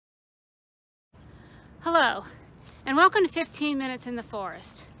Hello, and welcome to 15 Minutes in the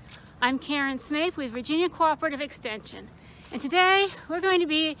Forest. I'm Karen Snape with Virginia Cooperative Extension, and today we're going to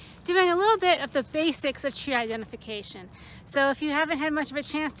be doing a little bit of the basics of tree identification. So if you haven't had much of a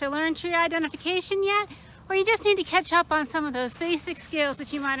chance to learn tree identification yet, or you just need to catch up on some of those basic skills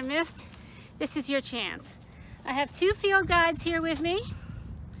that you might have missed, this is your chance. I have two field guides here with me.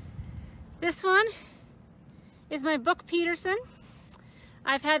 This one is my book Peterson.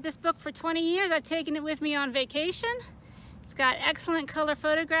 I've had this book for 20 years. I've taken it with me on vacation. It's got excellent color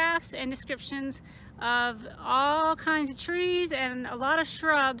photographs and descriptions of all kinds of trees and a lot of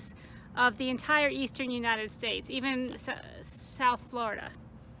shrubs of the entire eastern United States, even South Florida.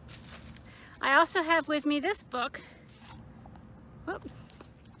 I also have with me this book, Common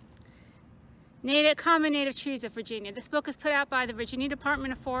Native Trees of Virginia. This book is put out by the Virginia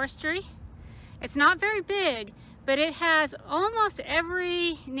Department of Forestry. It's not very big, but it has almost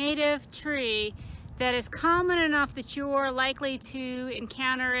every native tree that is common enough that you're likely to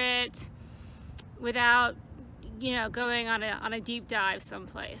encounter it without, going on a deep dive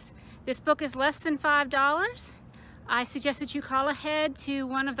someplace. This book is less than $5. I suggest that you call ahead to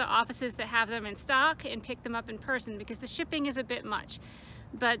one of the offices that have them in stock and pick them up in person because the shipping is a bit much.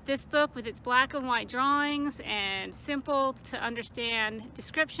 But this book, with its black and white drawings and simple to understand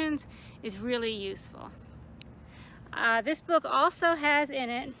descriptions, is really useful. This book also has in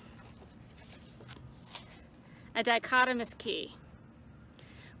it a dichotomous key,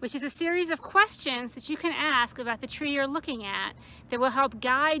 which is a series of questions that you can ask about the tree you're looking at that will help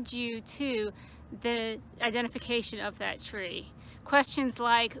guide you to the identification of that tree. Questions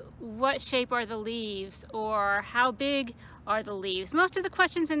like, what shape are the leaves, or how big are the leaves? Most of the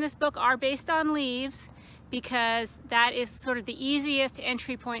questions in this book are based on leaves because that is sort of the easiest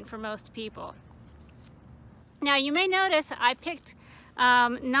entry point for most people. Now you may notice I picked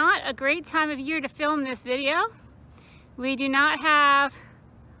not a great time of year to film this video. We do not have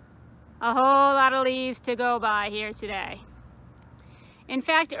a whole lot of leaves to go by here today. In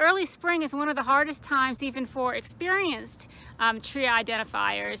fact, early spring is one of the hardest times even for experienced tree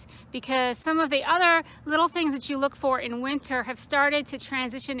identifiers because some of the other little things that you look for in winter have started to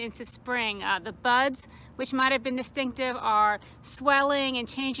transition into spring. The buds, which might have been distinctive, are swelling and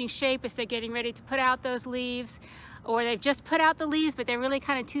changing shape as they're getting ready to put out those leaves, or they've just put out the leaves but they're really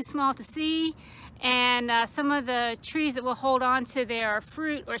kind of too small to see. And some of the trees that will hold on to their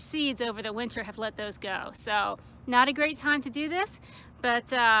fruit or seeds over the winter have let those go. So not a great time to do this,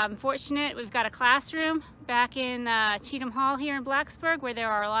 but I'm fortunate we've got a classroom back in Cheatham Hall here in Blacksburg where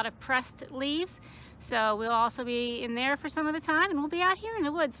there are a lot of pressed leaves. So we'll also be in there for some of the time, and we'll be out here in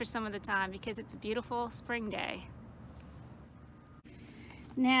the woods for some of the time because it's a beautiful spring day.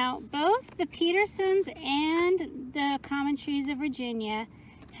 Now, both the Petersons and the Common Trees of Virginia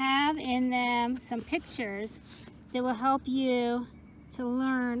have in them some pictures that will help you to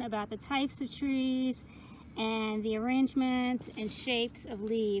learn about the types of trees and the arrangement and shapes of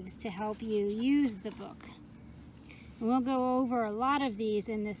leaves to help you use the book. And we'll go over a lot of these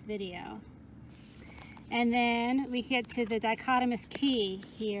in this video. And then we get to the dichotomous key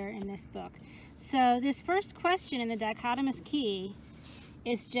here in this book. So this first question in the dichotomous key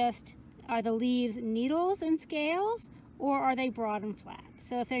is just, are the leaves needles and scales, or are they broad and flat?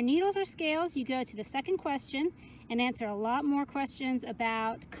 So if they're needles or scales, you go to the second question and answer a lot more questions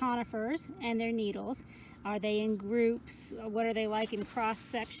about conifers and their needles. Are they in groups? What are they like in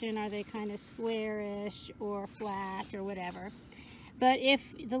cross-section? Are they kind of squarish or flat or whatever? But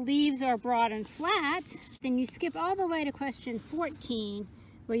if the leaves are broad and flat, then you skip all the way to question 14,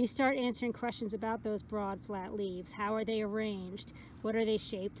 where you start answering questions about those broad, flat leaves. How are they arranged? What are they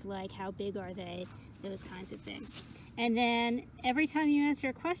shaped like? How big are they? Those kinds of things. And then every time you answer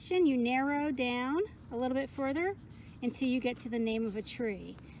a question, you narrow down a little bit further until you get to the name of a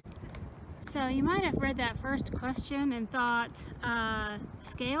tree. So you might have read that first question and thought,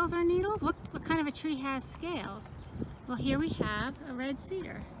 scales or needles? What kind of a tree has scales? Well, here we have a red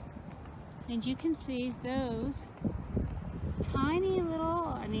cedar. And you can see those tiny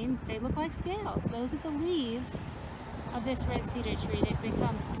little, they look like scales. Those are the leaves of this red cedar tree. They've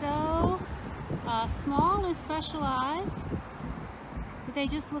become so small and specialized that they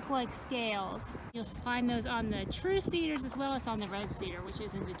just look like scales. You'll find those on the true cedars as well as on the red cedar, which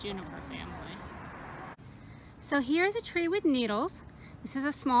is in the juniper family. So here's a tree with needles. This is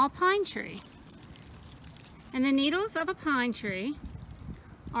a small pine tree. And the needles of a pine tree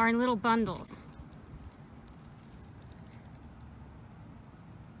are in little bundles.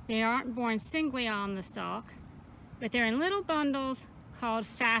 They aren't borne singly on the stalk, but they're in little bundles called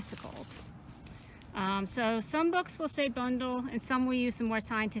fascicles. So some books will say bundle and some will use the more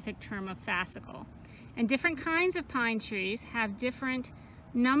scientific term of fascicle. And different kinds of pine trees have different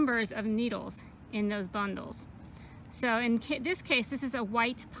numbers of needles in those bundles. So in this case, this is a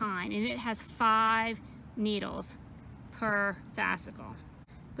white pine, and it has 5 needles per fascicle.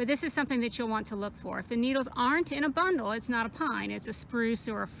 But this is something that you'll want to look for. If the needles aren't in a bundle, it's not a pine, it's a spruce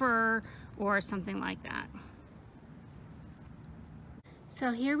or a fir or something like that.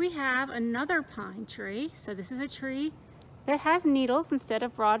 So here we have another pine tree. So this is a tree that has needles instead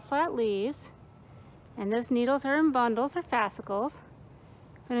of broad flat leaves. And those needles are in bundles or fascicles.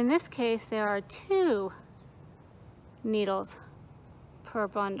 But in this case, there are 2 needles per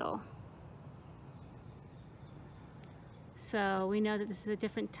bundle. So we know that this is a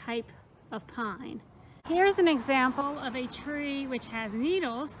different type of pine. Here's an example of a tree which has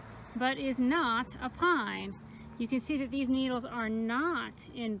needles but is not a pine. You can see that these needles are not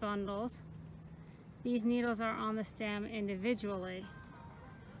in bundles. These needles are on the stem individually.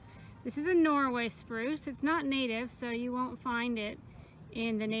 This is a Norway spruce. It's not native, so you won't find it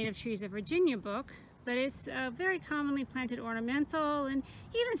in the Native Trees of Virginia book, but it's very commonly planted ornamental and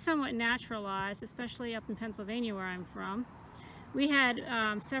even somewhat naturalized, especially up in Pennsylvania where I'm from. We had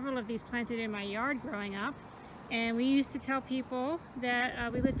several of these planted in my yard growing up, and we used to tell people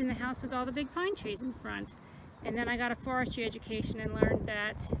that we lived in the house with all the big pine trees in front. And then I got a forestry education and learned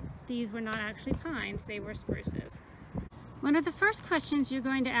that these were not actually pines, they were spruces. One of the first questions you're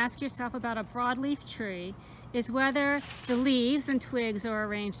going to ask yourself about a broadleaf tree is whether the leaves and twigs are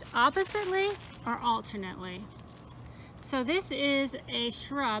arranged oppositely or alternately. So this is a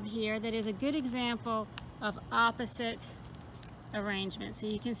shrub here that is a good example of opposite arrangement. So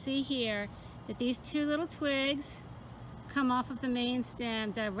you can see here that these 2 little twigs come off of the main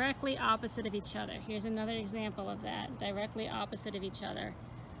stem directly opposite of each other. Here's another example of that, directly opposite of each other,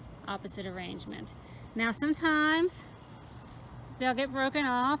 opposite arrangement. Now sometimes they'll get broken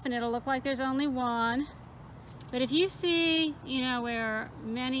off and it'll look like there's only one, but if you see, you know, where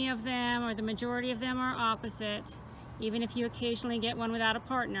many of them or the majority of them are opposite, even if you occasionally get one without a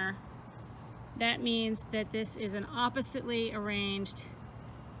partner, that means that this is an oppositely arranged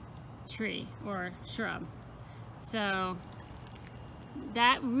tree or shrub. So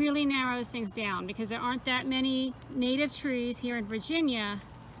that really narrows things down because there aren't that many native trees here in Virginia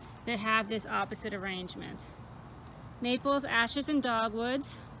that have this opposite arrangement. Maples, ashes, and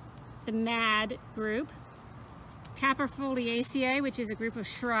dogwoods, the MAD group. Caperfoliaceae, which is a group of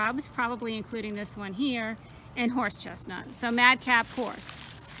shrubs, probably including this one here, and horse chestnut, so madcap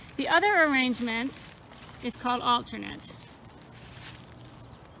horse. The other arrangement is called alternate.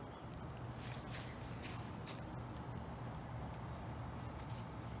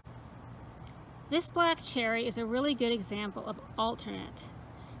 This black cherry is a really good example of alternate.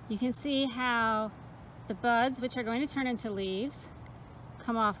 You can see how the buds, which are going to turn into leaves,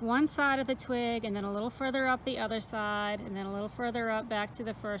 come off one side of the twig and then a little further up the other side and then a little further up back to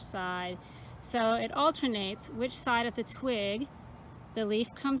the first side. So it alternates which side of the twig the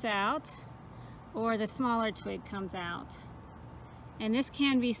leaf comes out or the smaller twig comes out. And this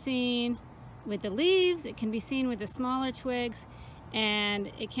can be seen with the leaves, it can be seen with the smaller twigs,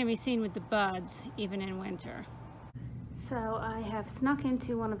 and it can be seen with the buds even in winter. So I have snuck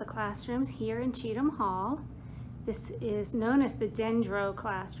into one of the classrooms here in Cheatham Hall. This is known as the Dendro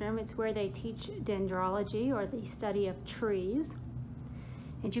classroom. It's where they teach dendrology, or the study of trees.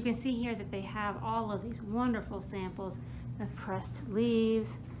 And you can see here that they have all of these wonderful samples of pressed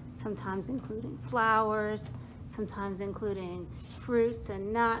leaves, sometimes including flowers, sometimes including fruits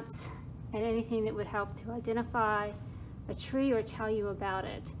and nuts, and anything that would help to identify a tree or tell you about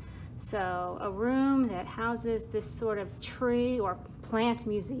it. So a room that houses this sort of tree or plant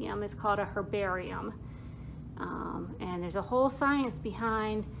museum is called a herbarium. And there's a whole science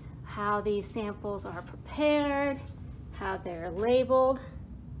behind how these samples are prepared, how they're labeled.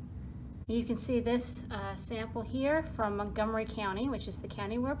 You can see this sample here from Montgomery County, which is the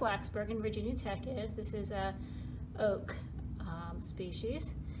county where Blacksburg and Virginia Tech is. This is a oak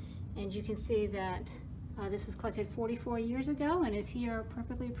species. And you can see that this was collected 44 years ago and is here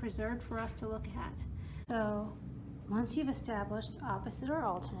perfectly preserved for us to look at. So once you've established opposite or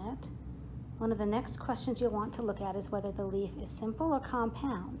alternate, one of the next questions you'll want to look at is whether the leaf is simple or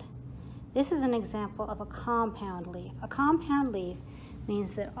compound. This is an example of a compound leaf. A compound leaf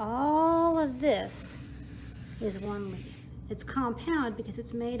means that all of this is one leaf. It's compound because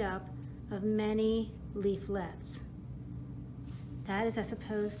it's made up of many leaflets. That is as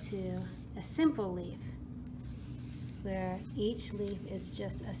opposed to a simple leaf, where each leaf is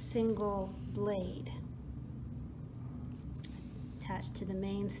just a single blade attached to the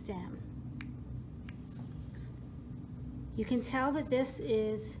main stem. You can tell that this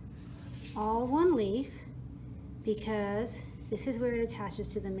is all one leaf because this is where it attaches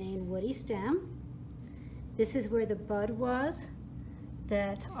to the main woody stem. This is where the bud was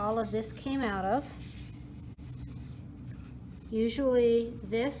that all of this came out of. Usually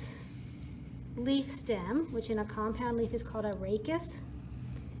this leaf stem, which in a compound leaf is called a rachis,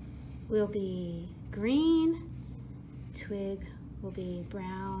 will be green, twig will be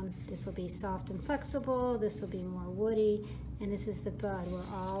brown, this will be soft and flexible, this will be more woody, and this is the bud where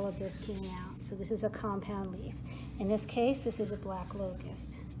all of this came out. So this is a compound leaf. In this case, this is a black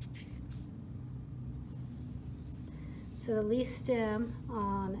locust. So the leaf stem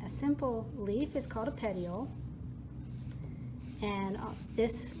on a simple leaf is called a petiole, and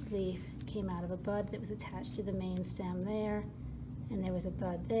this leaf came out of a bud that was attached to the main stem there, and there was a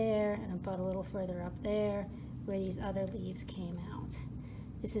bud there and a bud a little further up there where these other leaves came out.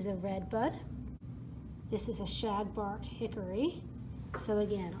 This is a red bud. This is a shagbark hickory. So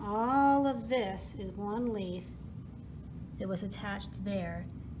again, all of this is one leaf that was attached there.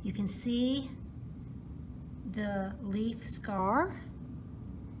 You can see the leaf scar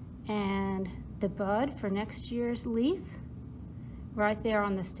and the bud for next year's leaf right there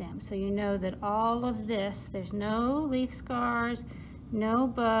on the stem. So you know that all of this, there's no leaf scars, no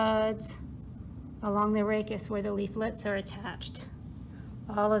buds along the rachis where the leaflets are attached.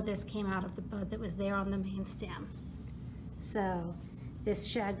 All of this came out of the bud that was there on the main stem. So this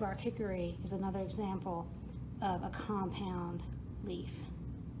shagbark hickory is another example of a compound leaf.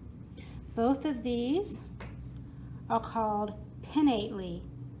 Both of these are called pinnately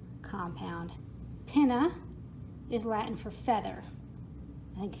compound. Pinna is Latin for feather.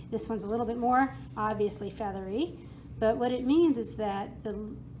 I think this one's a little bit more obviously feathery, but what it means is that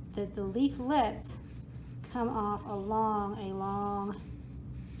the leaflets come off along a long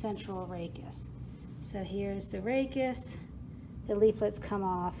central rachis. So here's the rachis, the leaflets come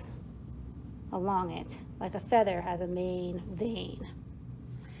off along it, like a feather has a main vein.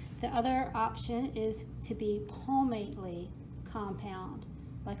 The other option is to be palmately compound,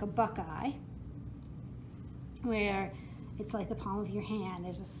 like a buckeye, where it's like the palm of your hand.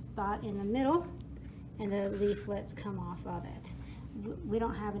 There's a spot in the middle and the leaflets come off of it. We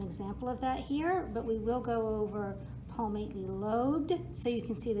don't have an example of that here, but we will go over palmately lobed so you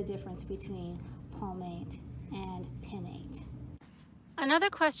can see the difference between palmate and pinnate. Another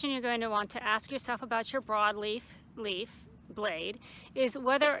question you're going to want to ask yourself about your broadleaf blade is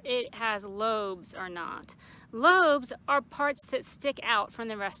whether it has lobes or not. Lobes are parts that stick out from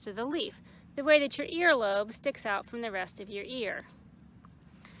the rest of the leaf, the way that your earlobe sticks out from the rest of your ear.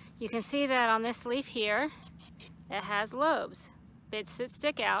 You can see that on this leaf here, it has lobes, bits that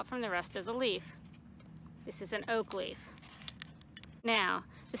stick out from the rest of the leaf. This is an oak leaf. Now,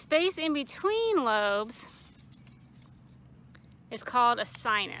 the space in between lobes is called a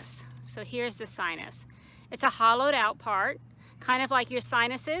sinus. So here's the sinus. It's a hollowed out part, kind of like your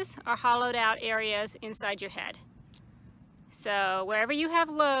sinuses are hollowed out areas inside your head. So wherever you have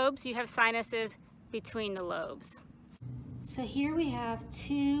lobes, you have sinuses between the lobes. So here we have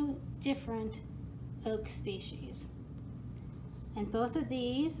two different oak species. And both of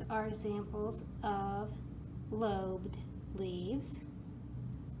these are examples of lobed leaves.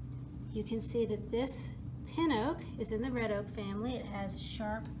 You can see that this pin oak is in the red oak family. It has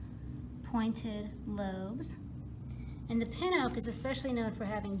sharp pointed lobes. And the pin oak is especially known for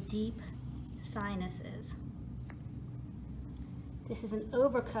having deep sinuses. This is an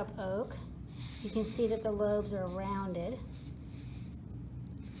overcup oak. You can see that the lobes are rounded,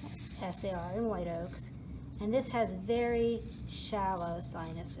 as they are in white oaks. And this has very shallow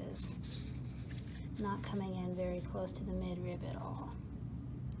sinuses, not coming in very close to the midrib at all.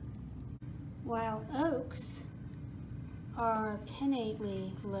 While oaks are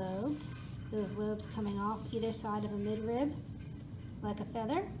pinnately lobed, those lobes coming off either side of a midrib like a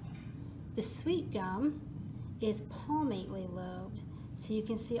feather, the sweet gum is palmately lobed. So you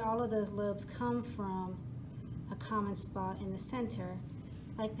can see all of those lobes come from a common spot in the center,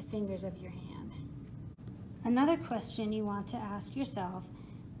 like the fingers of your hand. Another question you want to ask yourself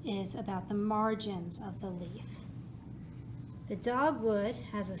is about the margins of the leaf. The dogwood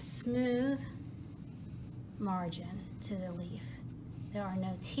has a smooth margin to the leaf. There are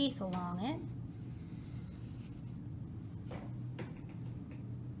no teeth along it.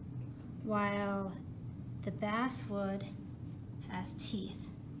 While the basswood has teeth.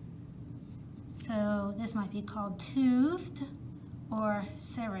 So this might be called toothed or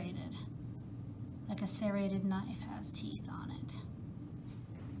serrated. Like a serrated knife has teeth on it.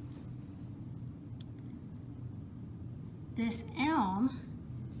 This elm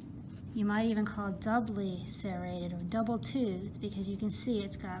You might even call it doubly serrated or double-toothed because you can see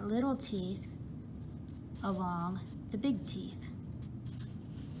it's got little teeth along the big teeth.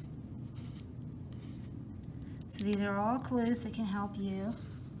 So these are all clues that can help you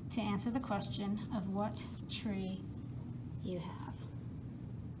to answer the question of what tree you have.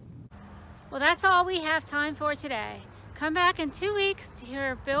 Well, that's all we have time for today. Come back in 2 weeks to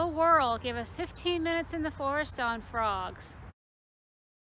hear Bill Worrell give us 15 minutes in the forest on frogs.